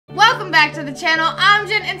Welcome back to the channel. I'm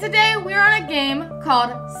Jen, and today we're on a game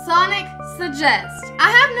called Sonic Suggest.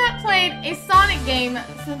 I have not played a Sonic game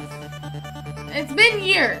since... It's been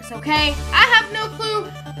years, okay? I have no clue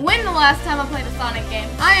when the last time I played a Sonic game.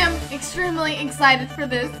 I am extremely excited for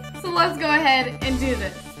this, so let's go ahead and do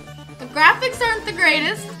this. The graphics aren't the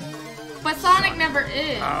greatest, but Sonic never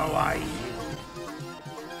is. How are you?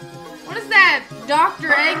 What is that? Dr.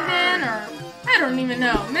 Eggman or... I don't even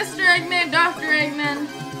know. Mr. Eggman, Dr. Eggman.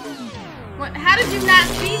 What? How did you not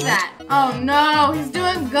see that? Oh no, he's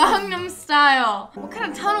doing Gangnam Style. What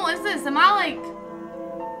kind of tunnel is this? Am I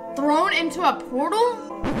like thrown into a portal?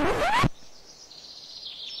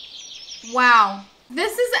 Wow,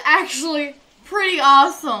 this is actually pretty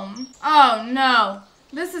awesome. Oh no,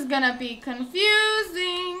 this is gonna be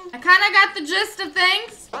confusing. I kind of got the gist of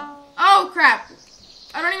things. Oh crap,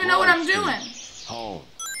 I don't even know what I'm doing. Home.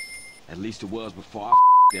 At least it was before I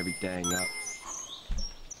everything up.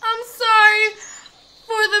 I'm sorry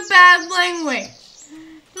for the bad language.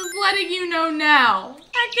 Just letting you know now.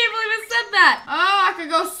 I can't believe I said that. Oh, I could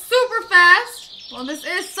go super fast. Well, this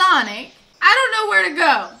is Sonic. I don't know where to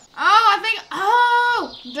go. Oh,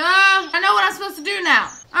 duh. I know what I'm supposed to do now.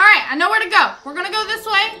 All right, I know where to go. We're gonna go this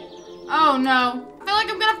way. Oh no, I feel like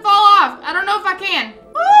I'm gonna fall off. I don't know if I can.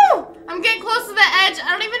 Woo! I'm getting close to the edge. I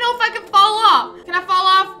don't even know if I can fall off. Can I fall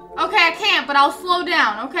off? Okay, I can't, but I'll slow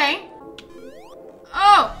down, okay?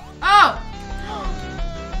 Oh!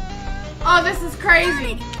 Oh, this is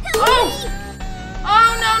crazy. Oh!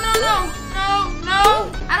 Oh,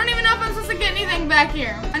 no. I don't even know if I'm supposed to get anything back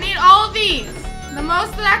here. I need all of these. The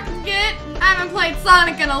most that I can get. I haven't played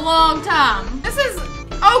Sonic in a long time. This is,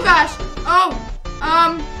 oh gosh. Oh,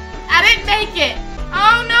 I didn't make it.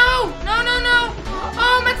 Oh, no.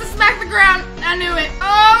 Oh, I'm about to smack the ground. I knew it.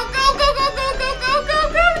 Oh, go.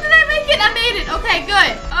 Did I make it? I made it. Okay,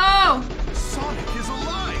 good. Oh. Sonic is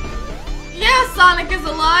alive. Yeah, Sonic is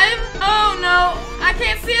alive. Oh, no. I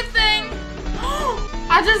can't see a thing.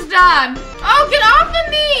 I just died. Oh, get off of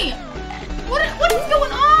me. What is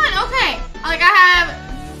going on? Okay. Like, I have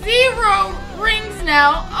 0 rings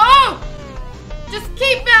now. Oh. Just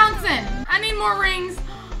keep bouncing. I need more rings.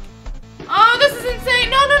 Oh, this is insane.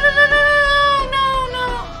 No.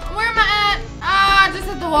 Where am I at? Ah, I just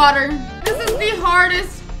hit the water. This is the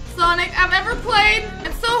hardest Sonic I've ever played.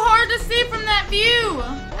 It's so hard to see from that view.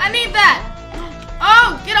 I need that.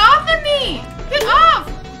 Oh, get off of me. Get off.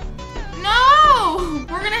 No.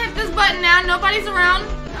 We're gonna hit this button now. Nobody's around.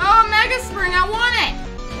 Oh, Mega Spring. I want it.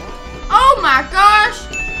 Oh my gosh.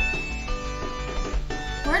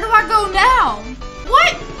 Where do I go now?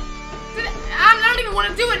 What? I don't even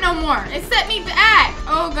want to do it no more. It set me back.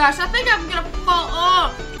 Oh gosh, I think I'm gonna fall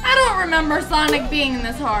off. I don't remember Sonic being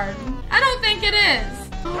this hard. I don't think it is.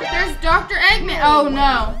 Oh, there's Dr. Eggman. Oh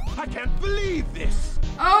no. I can't believe this.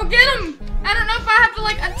 Oh, get him. I don't know if I have to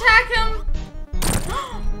like attack him.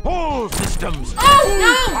 All systems. Oh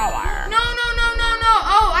no. Power. No.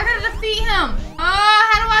 Oh, I gotta defeat him.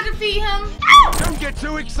 How do I defeat him? Don't get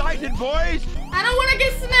too excited, boys. I don't want to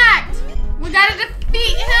get smacked. We gotta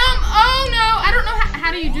defeat him. Oh no, I don't know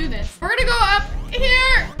how do you do this? We're gonna go up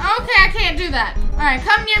here. Okay, I can't do that. All right,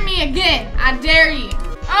 come near me again. I dare you.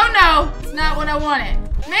 Oh no, it's not what I wanted.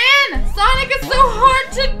 Man, Sonic is so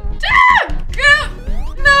hard to do.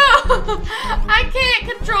 No, I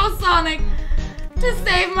can't control Sonic to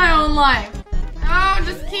save my own life. Oh,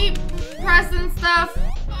 just keep pressing stuff.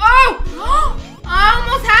 Oh, I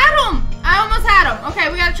almost had him. Okay,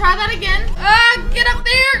 we gotta try that again. Get up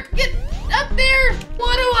there. Get up there.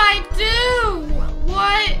 What do I do?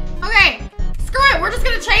 What? Okay, screw it. We're just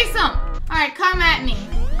gonna chase him. All right, come at me.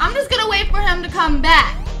 I'm just gonna wait for him to come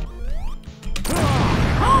back.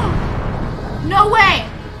 No way.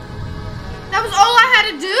 That was all I had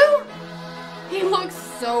to do? He looks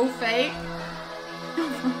so fake.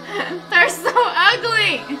 They're so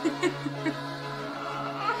ugly.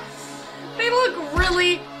 They look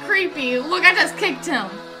really creepy. Look, I just kicked him.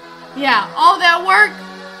 Yeah, all that work.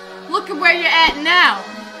 Look at where you're at now.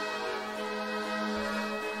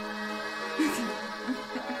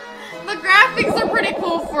 The graphics are pretty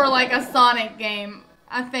cool for like a Sonic game,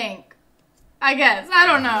 I think. I guess. I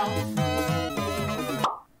don't know.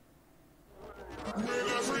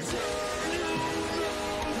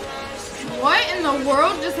 What in the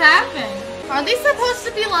world just happened? Are these supposed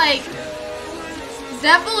to be like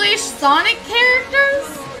devilish Sonic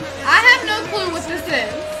characters? I have no clue what this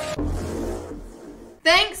is.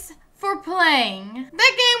 Thanks for playing.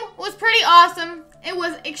 That game was pretty awesome. It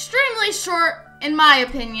was extremely short in my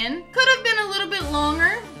opinion. Could have been a little bit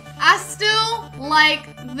longer. I still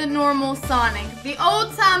like the normal Sonic. The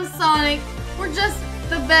old time Sonic were just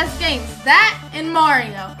the best games. That and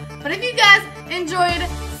Mario. But if you guys enjoyed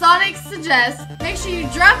Sonic Suggests, make sure you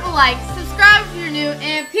drop a like, subscribe if you're new,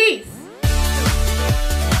 and peace!